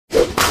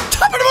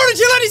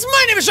buddies,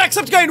 my name is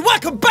Jacksepticeye and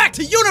welcome back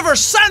to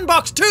Universe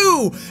Sandbox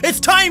 2! It's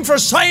time for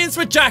Science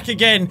with Jack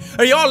again.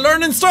 Are you all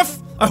learning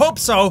stuff? I hope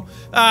so.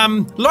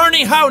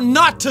 Learning how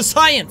not to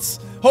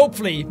science.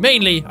 Hopefully,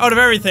 mainly, out of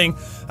everything.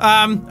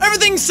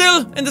 Everything's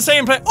still in the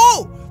same place.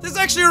 Oh! This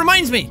actually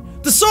reminds me.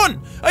 The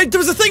sun! There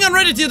was a thing on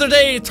Reddit the other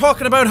day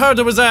talking about how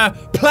there was a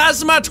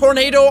plasma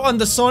tornado on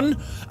the sun,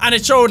 and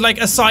it showed like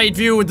a side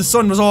view where the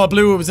sun was all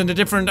blue. It was in a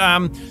different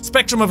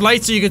spectrum of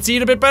light so you could see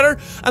it a bit better.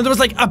 And there was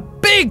like a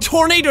big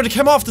tornado that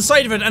came off the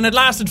side of it and it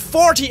lasted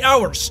 40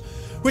 hours.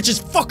 Which is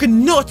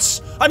fucking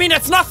nuts. I mean,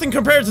 that's nothing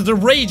compared to the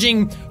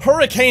raging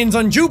hurricanes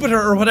on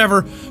Jupiter or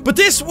whatever. But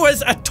this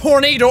was a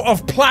tornado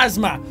of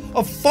plasma,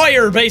 of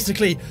fire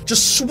basically,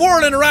 just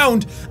swirling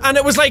around. And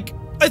it was like,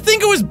 I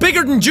think it was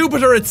bigger than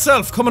Jupiter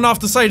itself coming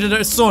off the side of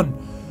the sun.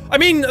 I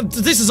mean,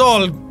 this is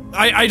all,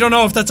 I don't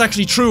know if that's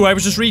actually true. I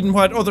was just reading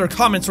what other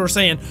comments were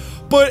saying.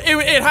 But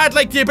it had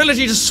like the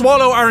ability to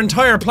swallow our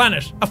entire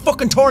planet. A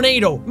fucking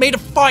tornado made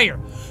of fire.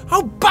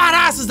 How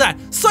badass is that?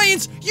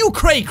 Science, you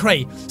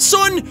cray-cray.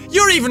 Sun,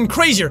 you're even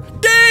crazier.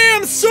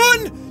 Damn,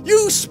 sun!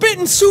 You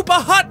spitting super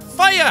hot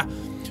fire!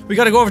 We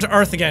gotta go over to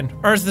Earth again.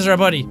 Earth is our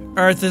buddy.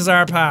 Earth is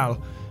our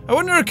pal. I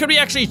wonder, could we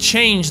actually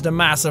change the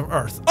mass of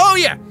Earth? Oh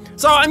yeah!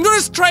 So I'm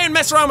gonna try and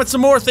mess around with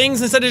some more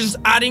things instead of just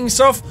adding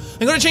stuff.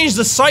 I'm gonna change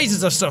the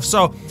sizes of stuff.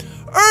 So,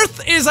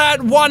 Earth is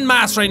at 1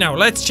 mass right now.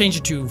 Let's change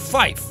it to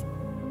 5.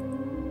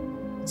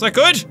 Is that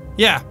good?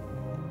 Yeah.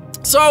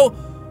 So,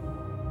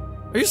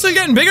 are you still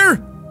getting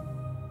bigger?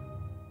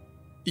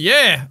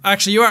 Yeah,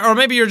 actually you are, or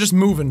maybe you're just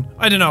moving.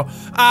 I don't know.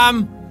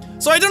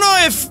 So I don't know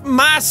if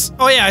mass,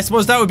 oh yeah, I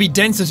suppose that would be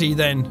density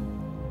then.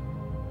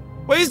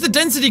 Why is the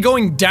density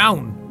going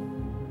down?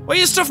 Why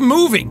is stuff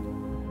moving?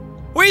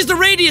 Why is the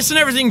radius and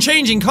everything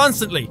changing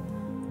constantly?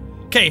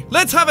 Okay,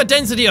 let's have a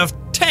density of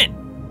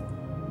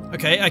 10.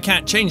 Okay, I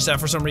can't change that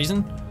for some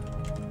reason.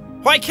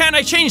 Why can't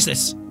I change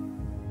this?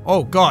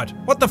 Oh god,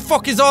 what the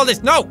fuck is all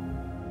this? No!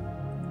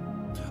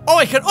 Oh,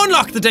 I can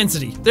unlock the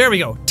density. There we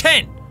go,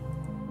 10.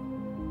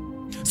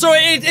 So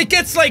it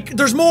gets like,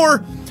 there's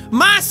more,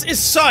 mass is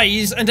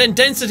size, and then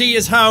density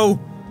is how,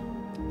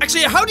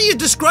 actually, how do you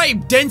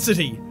describe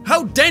density?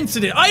 How dense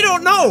it is? I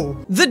don't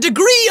know! The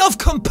degree of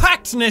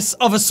compactness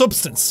of a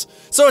substance.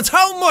 So it's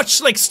how much,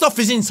 like, stuff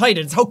is inside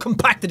it, it's how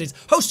compact it is,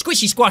 how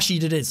squishy squashy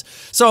it is.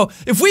 So,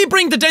 if we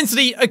bring the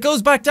density, it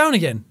goes back down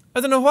again.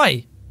 I don't know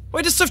why.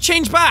 Why does stuff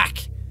change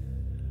back?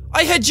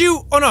 I had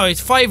you, oh no,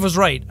 5 was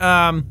right.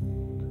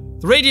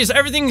 The radius,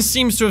 everything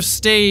seems to have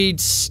stayed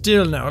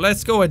still now.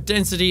 Let's go with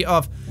density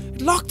of,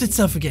 it locked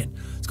itself again.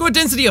 Let's go with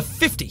density of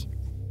 50.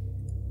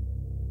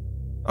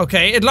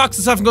 Okay, it locks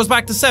itself and goes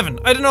back to 7.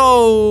 I don't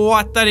know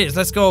what that is.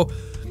 Let's go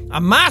a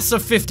mass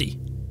of 50.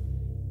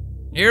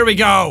 Here we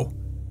go.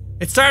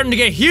 It's starting to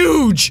get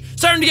huge,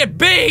 starting to get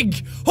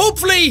big.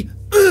 Hopefully,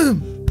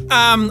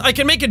 I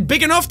can make it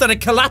big enough that it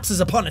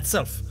collapses upon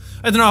itself.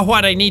 I don't know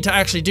what I need to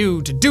actually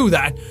do to do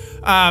that.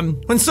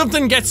 When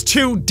something gets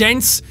too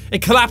dense,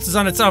 it collapses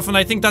on itself, and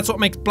I think that's what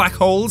makes black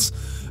holes.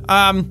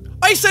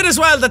 I said as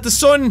well that the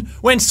sun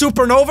went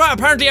supernova.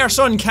 Apparently our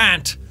sun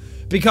can't,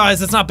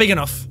 because it's not big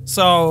enough.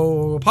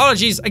 So,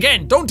 apologies.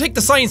 Again, don't take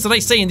the science that I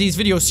say in these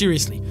videos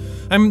seriously.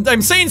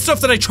 I'm saying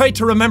stuff that I tried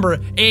to remember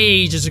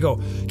ages ago.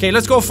 Okay,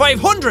 let's go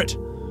 500.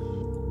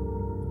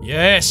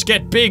 Yes,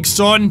 get big,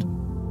 son.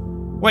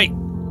 Wait.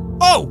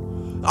 Oh!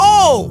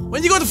 Oh!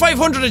 When you go to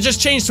 500, it just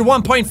changed to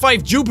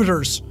 1.5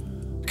 Jupiters.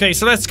 Okay,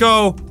 so let's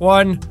go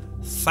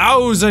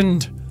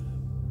 1,000.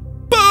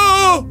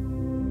 Boom!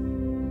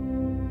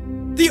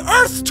 The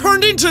Earth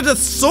turned into the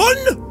sun?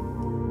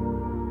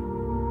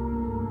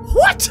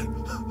 What?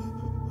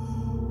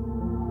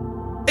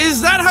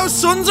 Is that how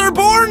suns are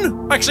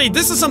born? Actually,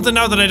 this is something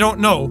now that I don't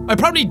know. I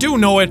probably do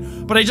know it,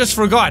 but I just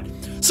forgot.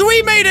 So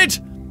we made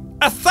it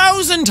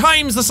 1,000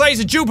 times the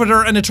size of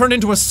Jupiter and it turned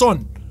into a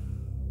sun.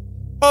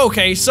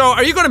 Okay, so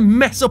are you gonna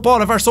mess up all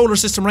of our solar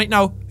system right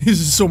now? This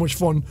is so much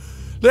fun.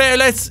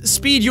 Let's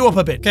speed you up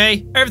a bit,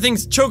 okay?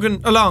 Everything's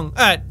chugging along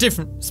at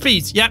different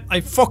speeds. Yep, I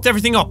fucked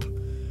everything up.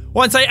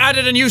 Once I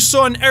added a new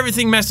sun,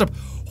 everything messed up.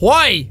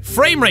 Why?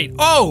 Frame rate.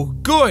 Oh,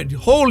 good.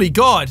 Holy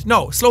God.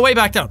 No, slow way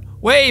back down.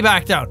 Way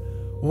back down.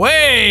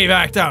 Way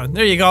back down.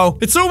 There you go.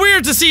 It's so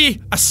weird to see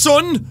a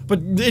sun,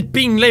 but it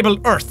being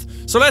labeled Earth.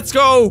 So let's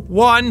go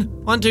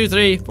 1, 2,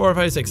 3, 4,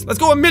 5, 6. Let's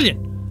go 1,000,000.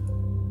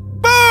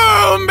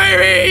 Boom,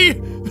 baby!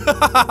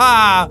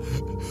 I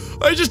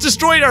just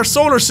destroyed our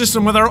solar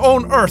system with our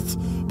own Earth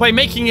by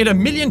making it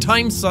 1,000,000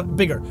 times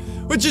bigger.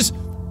 Which is,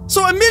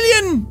 so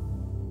 1,000,000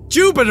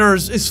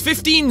 Jupiters is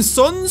 15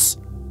 suns?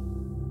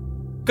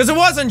 Because it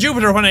was on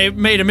Jupiter when I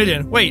made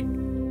 1,000,000. Wait.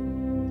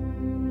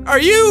 Are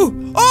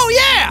you? Oh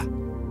yeah!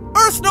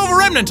 Earth Nova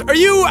Remnant, are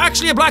you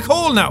actually a black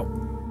hole now?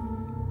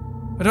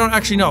 I don't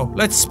actually know.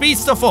 Let's speed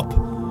stuff up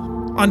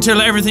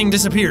until everything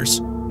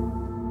disappears.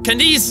 Can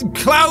these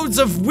clouds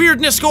of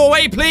weirdness go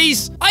away,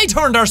 please? I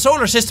turned our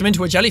solar system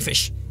into a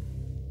jellyfish.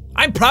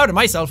 I'm proud of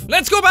myself.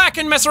 Let's go back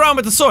and mess around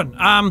with the sun.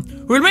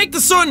 We'll make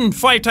the sun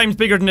 5 times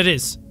bigger than it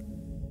is.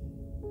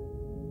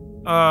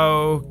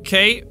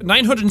 Okay,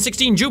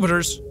 916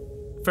 Jupiters.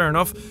 fair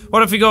enough.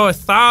 What if we go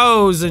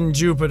 1,000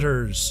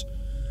 Jupiters?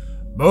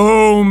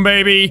 Boom,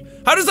 baby.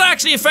 How does that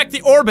actually affect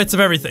the orbits of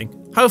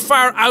everything? How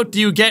far out do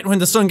you get when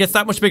the sun gets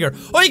that much bigger?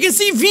 Oh, you can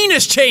see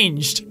Venus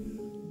changed.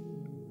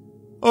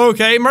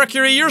 Okay,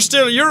 Mercury,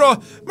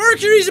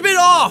 Mercury's a bit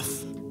off.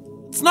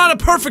 It's not a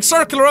perfect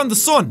circle around the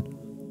sun.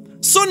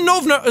 Sun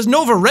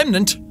nova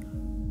remnant.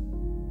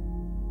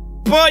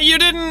 But you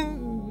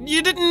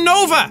didn't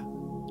nova.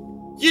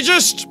 You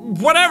just,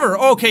 whatever.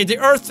 Okay, the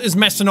Earth is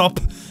messing up,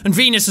 and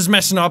Venus is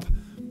messing up.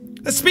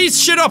 Let's speed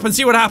shit up and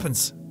see what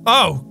happens.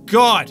 Oh,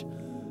 God.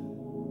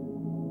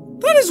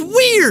 That is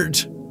weird.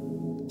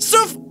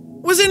 Stuff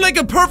was in like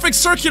a perfect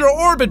circular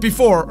orbit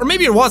before, or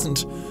maybe it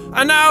wasn't.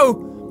 And now,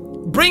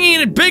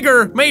 bringing it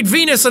bigger made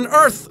Venus and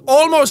Earth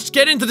almost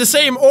get into the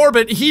same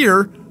orbit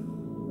here.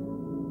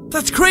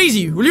 That's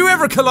crazy. Will you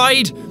ever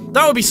collide?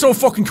 That would be so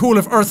fucking cool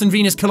if Earth and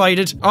Venus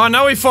collided. Oh,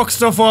 now we fucked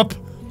stuff up.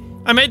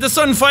 I made the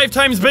sun 5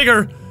 times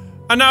bigger,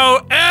 and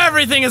now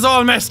everything is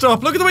all messed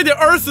up. Look at the way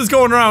the Earth is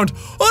going around.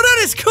 Oh, that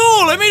is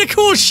cool! I made a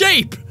cool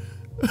shape!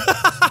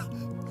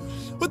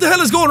 What the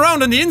hell is going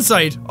around on the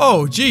inside?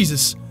 Oh,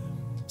 Jesus.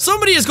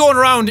 Somebody is going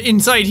around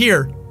inside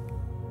here.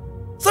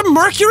 Is that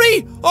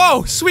Mercury?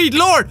 Oh, sweet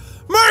lord.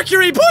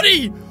 Mercury,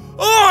 buddy!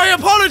 Oh, I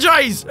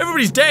apologize!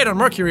 Everybody's dead on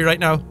Mercury right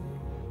now.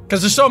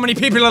 Because there's so many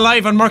people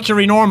alive on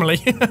Mercury normally.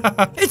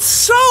 It's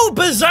so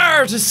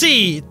bizarre to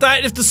see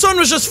that if the sun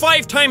was just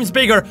 5 times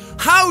bigger,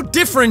 how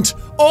different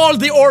all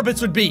the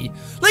orbits would be.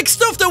 Like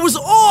stuff that was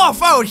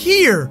off out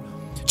here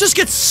just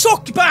gets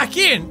sucked back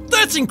in.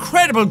 That's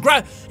incredible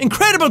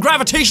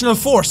gravitational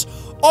force.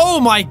 Oh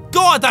my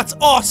god, that's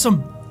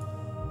awesome.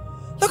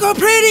 Look how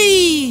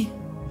pretty.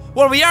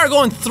 Well, we are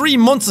going 3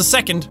 months a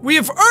second. We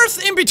have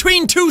Earth in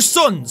between 2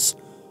 suns.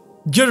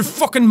 You're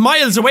fucking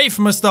miles away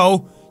from us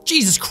though.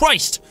 Jesus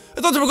Christ.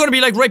 I thought they were going to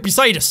be like right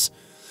beside us.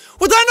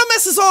 Would that not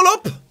mess us all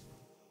up?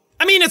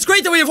 I mean, it's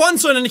great that we have one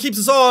sun and it keeps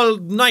us all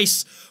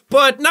nice,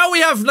 but now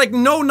we have like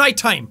no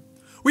nighttime.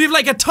 We have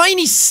like a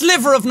tiny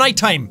sliver of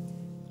nighttime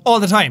all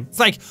the time. It's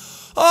like,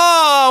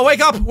 oh, wake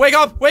up, wake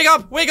up, wake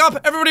up, wake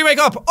up, everybody wake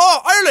up.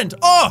 Oh, Ireland.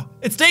 Oh,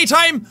 it's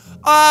daytime.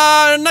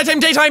 Nighttime,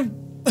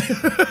 daytime.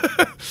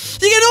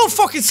 You get no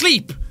fucking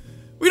sleep.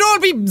 We'd all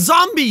be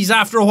zombies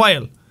after a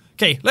while.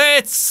 Okay,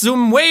 let's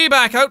zoom way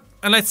back out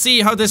and let's see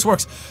how this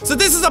works. So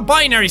this is a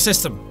binary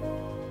system.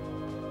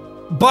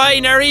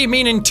 Binary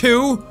meaning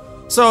 2.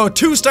 So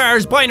 2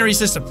 stars, binary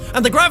system.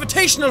 And the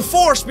gravitational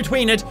force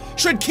between it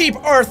should keep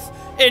Earth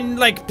in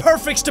like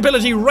perfect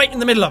stability right in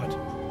the middle of it.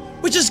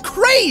 Which is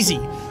crazy!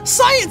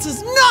 Science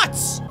is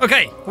nuts!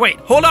 Okay, wait,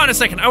 hold on a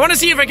second. I want to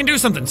see if I can do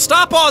something.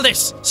 Stop all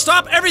this.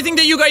 Stop everything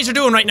that you guys are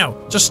doing right now.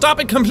 Just stop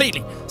it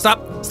completely.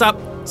 Stop, stop,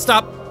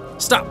 stop,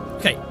 stop.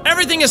 Okay,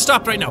 everything is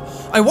stopped right now.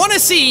 I want to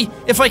see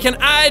if I can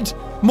add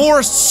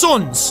more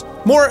suns.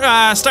 More,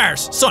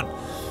 stars. Sun.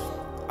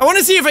 I want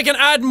to see if I can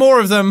add more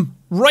of them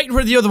right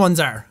where the other ones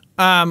are.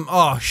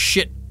 Oh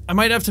shit. I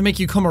might have to make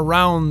you come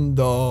around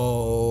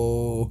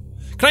though.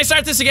 Can I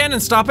start this again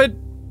and stop it?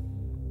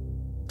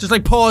 Just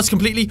like pause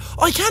completely?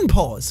 Oh, I can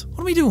pause. What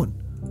am I doing?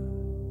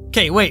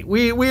 Okay, wait.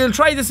 We'll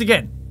try this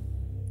again.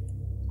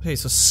 Okay,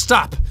 so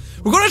stop.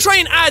 We're gonna try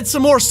and add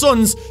some more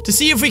suns to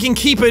see if we can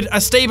keep it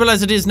as stable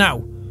as it is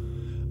now.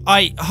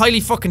 I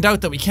highly fucking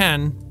doubt that we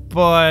can,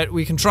 but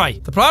we can try.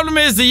 The problem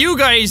is that you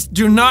guys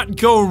do not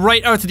go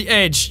right out to the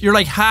edge. You're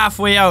like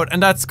halfway out,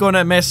 and that's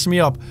gonna mess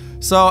me up.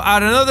 So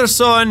add another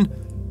sun.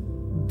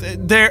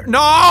 There.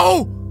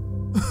 No!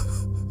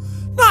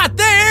 Not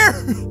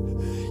there!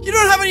 You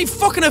don't have any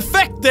fucking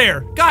effect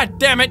there. God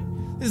damn it.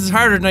 This is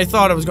harder than I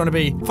thought it was gonna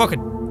be.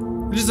 Fucking.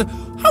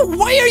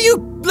 Why are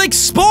you, like,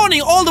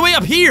 spawning all the way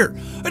up here?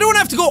 I don't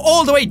have to go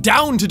all the way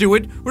down to do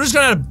it. We're just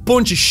gonna add a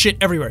bunch of shit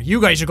everywhere. You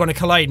guys are gonna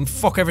collide and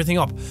fuck everything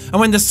up. And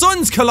when the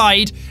suns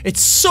collide, it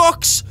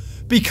sucks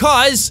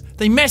because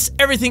they mess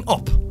everything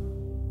up.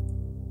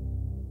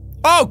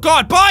 Oh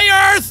god,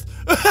 bye Earth!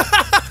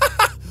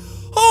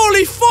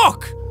 Holy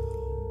fuck!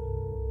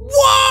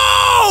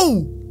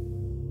 Whoa!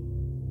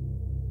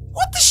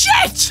 What the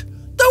shit?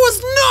 That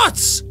was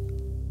nuts!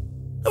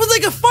 That was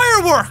like a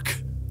firework!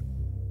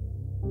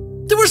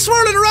 They were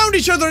swirling around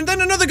each other and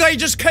then another guy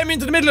just came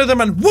into the middle of them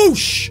and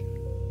whoosh!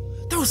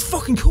 That was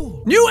fucking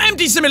cool. New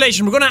empty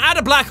simulation. We're gonna add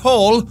a black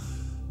hole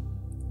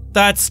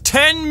that's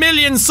 10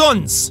 million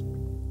suns.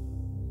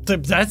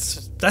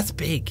 That's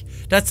big.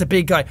 That's a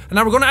big guy. And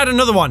now we're gonna add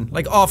another one,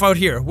 like off out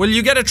here. Will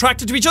you get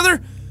attracted to each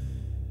other?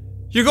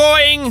 You're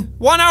going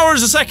 1 hour a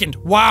second.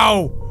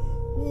 Wow.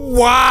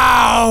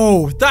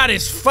 Wow! That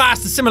is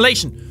fast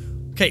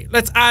assimilation. Okay,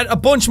 let's add a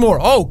bunch more.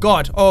 Oh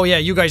god. Oh yeah,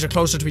 you guys are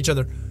closer to each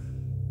other.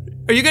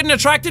 Are you getting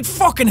attracted?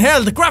 Fucking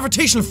hell, the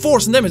gravitational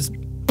force in them is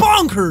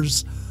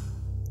bonkers!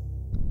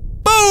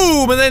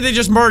 Boom! And then they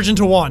just merge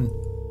into one.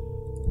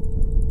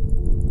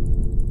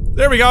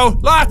 There we go.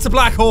 Lots of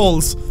black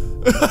holes.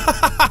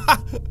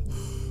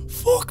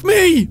 Fuck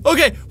me!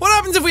 Okay, what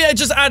happens if we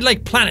just add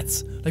like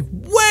planets? Like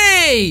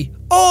way!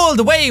 All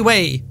the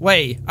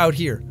way out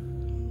here.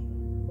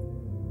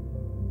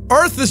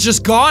 Earth is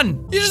just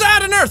gone. You just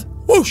add an Earth.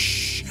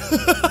 Whoosh!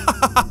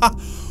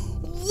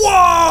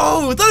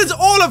 Whoa! That is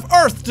all of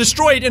Earth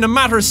destroyed in a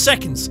matter of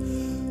seconds.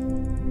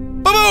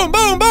 Boom, boom,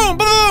 boom, boom,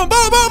 boom,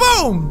 boom, boom,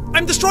 boom!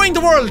 I'm destroying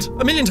the world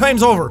a million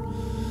times over.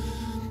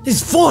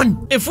 This is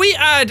fun. If we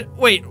add,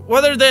 wait,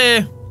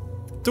 there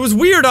was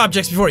weird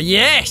objects before.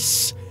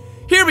 Yes.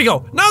 Here we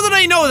go. Now that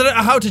I know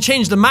how to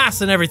change the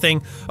mass and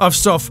everything of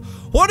stuff,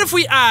 what if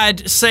we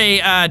add, say,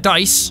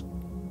 dice?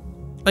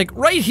 Like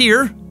right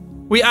here,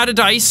 we add a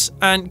dice,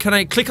 and can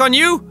I click on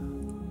you?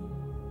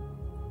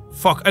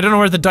 Fuck, I don't know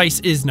where the dice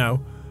is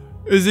now.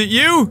 Is it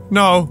you?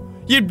 No.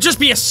 You'd just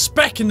be a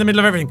speck in the middle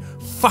of everything.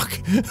 Fuck.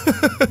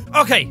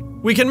 Okay,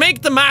 we can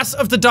make the mass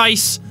of the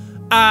dice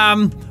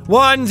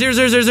 1 0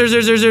 0 0 0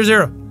 0 0 0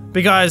 0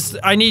 because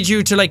I need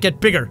you to like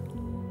get bigger.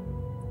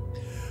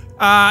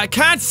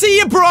 Can't see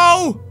you,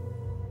 bro.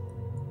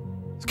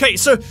 Okay,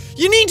 so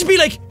you need to be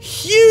like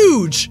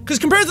huge because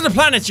compared to the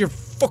planets, you're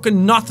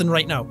fucking nothing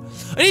right now.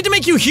 I need to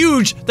make you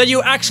huge that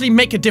you actually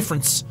make a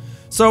difference.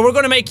 So we're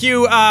gonna make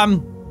you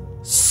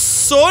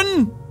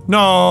sun.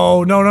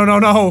 No, no, no, no,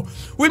 no.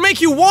 We'll make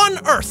you one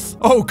Earth.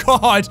 Oh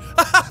god.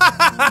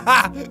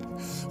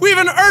 We have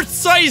an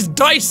Earth-sized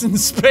dice in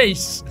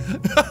space.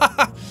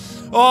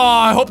 Oh,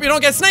 I hope you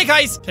don't get snake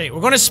eyes. Okay,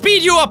 we're gonna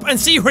speed you up and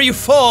see where you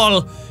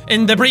fall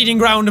in the breeding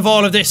ground of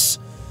all of this.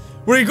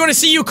 We're gonna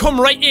see you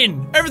come right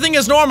in. Everything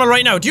is normal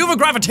right now. Do you have a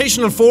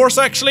gravitational force,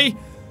 actually?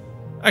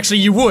 Actually,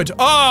 you would.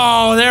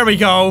 Oh, there we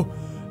go.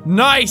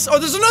 Nice. Oh,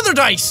 there's another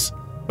dice.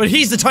 But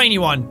he's the tiny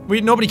one.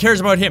 Nobody cares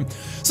about him.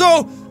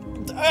 So,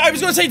 I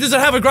was gonna say, does it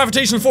have a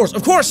gravitational force?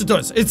 Of course it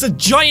does. It's a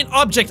giant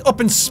object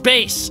up in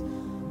space.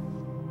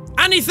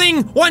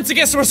 Anything, once it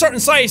gets to a certain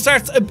size,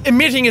 starts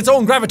emitting its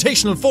own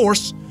gravitational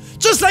force.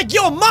 Just like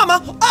your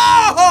mama.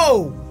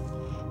 Oh!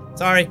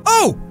 Sorry.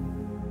 Oh!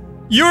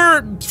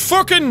 Your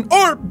fucking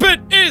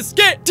orbit is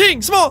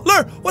getting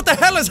smaller. What the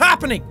hell is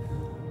happening?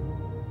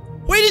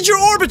 Why did your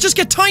orbit just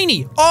get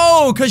tiny?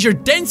 Oh, because your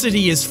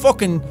density is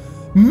fucking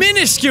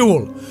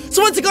minuscule.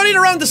 So once it got in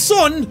around the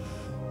sun,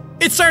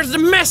 it started to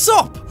mess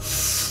up.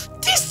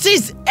 This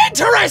is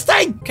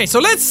interesting! Okay, so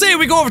let's say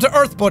we go over to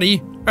Earth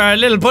Buddy, our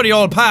little buddy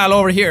old pal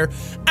over here,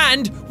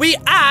 and we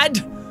add,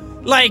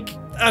 like,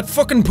 a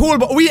fucking pool,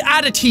 but we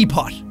add a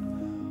teapot.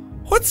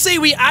 Let's say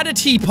we add a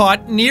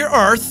teapot near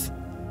Earth,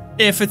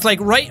 if it's like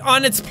right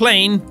on its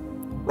plane,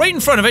 right in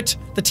front of it,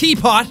 the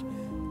teapot,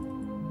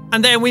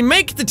 and then we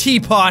make the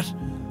teapot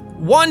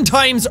 1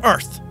 times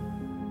Earth.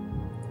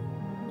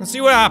 Let's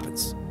see what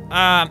happens.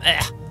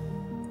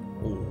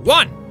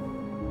 1.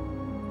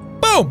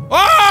 Boom!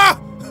 Ah!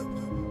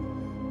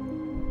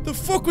 The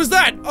fuck was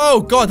that?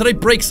 Oh god, did I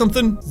break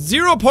something?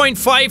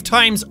 0.5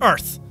 times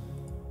Earth.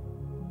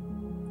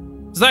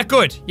 Is that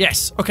good?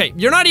 Yes. Okay,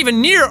 you're not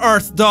even near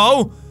Earth,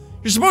 though.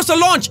 You're supposed to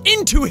launch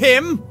into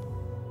him.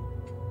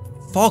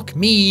 Fuck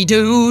me,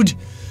 dude.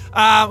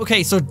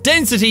 Okay, so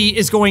density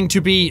is going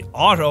to be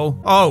auto.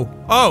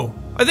 Oh.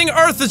 I think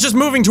Earth is just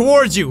moving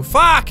towards you.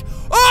 Fuck.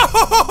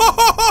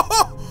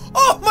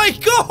 Oh my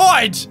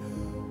god!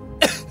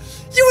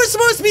 You were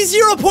supposed to be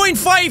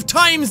 0.5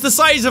 times the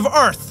size of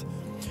Earth.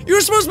 You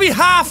were supposed to be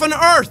half an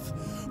Earth,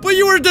 but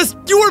you were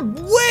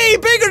way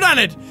bigger than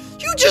it.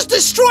 You just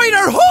destroyed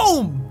our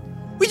home.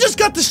 We just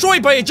got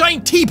destroyed by a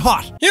giant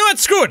teapot. You know what?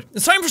 Screw it.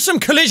 It's time for some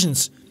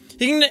collisions.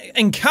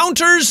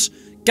 Encounters,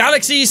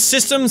 galaxies,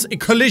 systems,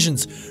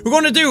 collisions. We're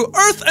going to do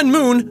Earth and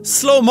Moon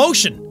slow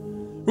motion.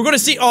 We're going to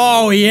see.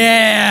 Oh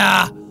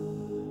yeah,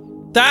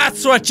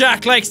 that's what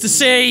Jack likes to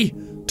see.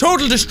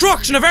 Total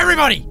destruction of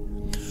everybody.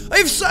 I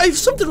have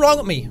something wrong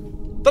with me.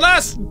 The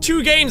last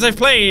 2 games I've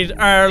played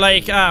are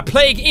like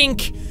Plague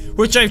Inc.,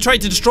 which I've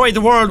tried to destroy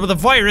the world with a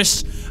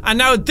virus, and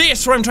now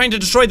this, where I'm trying to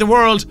destroy the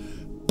world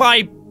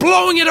by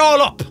blowing it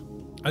all up.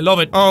 I love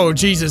it. Oh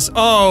Jesus.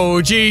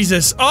 Oh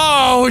Jesus.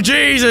 Oh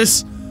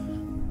Jesus.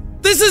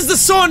 This is the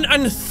sun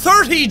and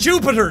 30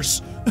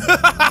 Jupiters.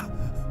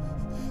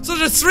 So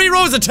there's 3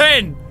 rows of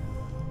 10.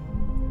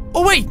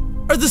 Oh wait,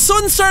 are the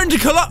suns starting to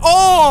collide?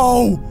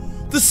 Oh!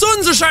 The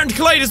suns are starting to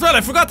collide as well.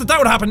 I forgot that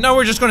would happen. Now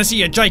we're just gonna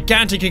see a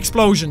gigantic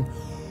explosion.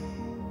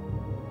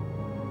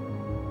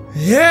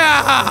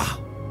 Yeah!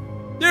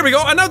 There we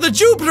go. And now the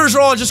Jupiters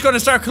are all just gonna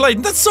start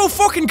colliding. That's so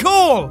fucking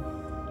cool!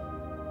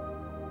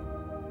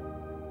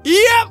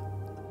 Yep!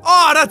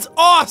 Oh, that's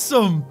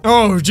awesome!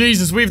 Oh,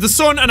 Jesus, we have the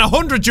sun and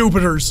 100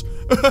 Jupiters.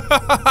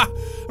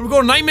 We're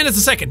going 9 minutes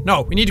a second.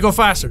 No, we need to go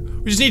faster.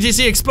 We just need to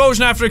see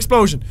explosion after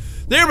explosion.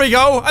 There we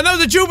go. And now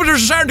the Jupiters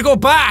are starting to go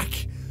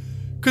back.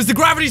 Because the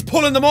gravity's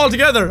pulling them all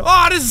together.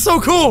 Oh, this is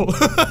so cool.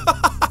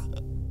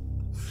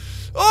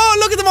 Oh,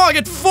 look at them all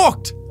get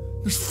fucked.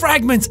 There's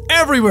fragments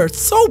everywhere. It's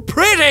so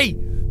pretty.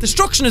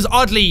 Destruction is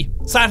oddly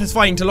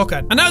satisfying to look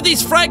at. And now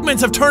these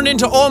fragments have turned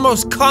into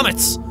almost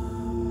comets.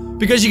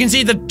 Because you can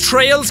see the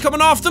trails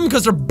coming off them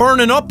because they're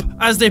burning up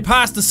as they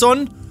pass the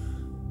sun.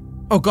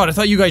 Oh god, I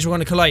thought you guys were going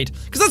to collide.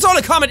 Because that's all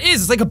a comet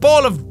is. It's like a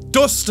ball of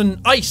dust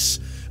and ice.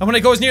 And when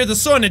it goes near the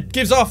sun, it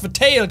gives off a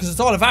tail because it's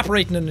all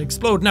evaporating and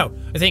exploding out.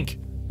 I think.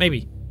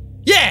 Maybe.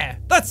 Yeah!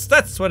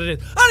 That's what it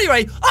is.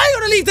 Anyway, I'm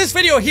gonna leave this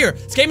video here.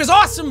 This game is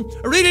awesome.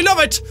 I really love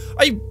it.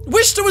 I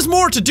wish there was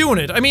more to do in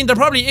it. I mean, there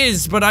probably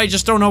is, but I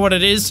just don't know what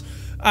it is.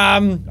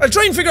 I'll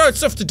try and figure out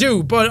stuff to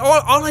do, but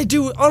all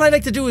I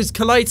like to do is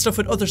collide stuff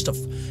with other stuff.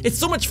 It's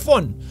so much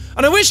fun.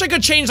 And I wish I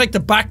could change, like, the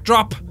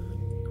backdrop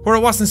where it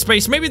was in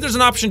space. Maybe there's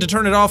an option to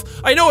turn it off.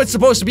 I know it's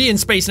supposed to be in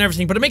space and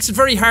everything, but it makes it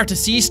very hard to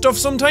see stuff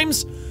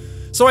sometimes.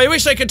 So I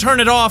wish I could turn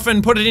it off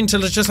and put it into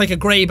just like a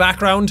grey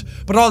background,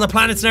 but all the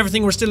planets and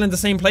everything were still in the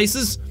same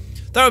places.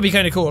 That would be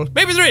kind of cool.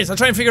 Maybe there is. I'll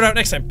try and figure it out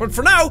next time. But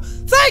for now,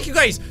 thank you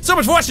guys so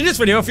much for watching this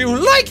video. If you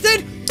liked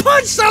it,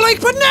 punch the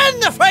like button in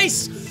the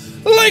face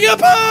like a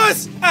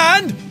boss,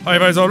 and high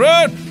fives all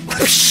around.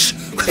 Whoosh,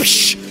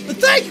 whoosh. But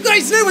thank you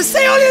guys, and I will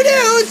say all your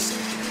news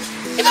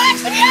in the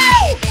next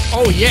video.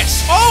 Oh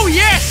yes,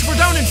 we're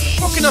down in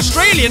fucking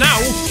Australia now,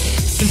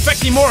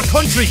 infecting more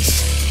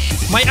countries.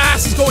 My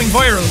ass is going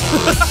viral.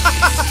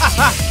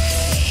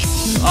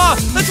 Oh,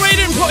 that's why I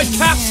didn't put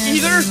caps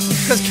either,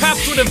 because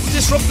caps would have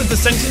disrupted the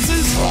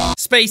sentences.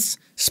 Space,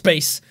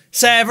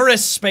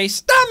 Severus,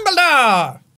 Space, Dumbledore!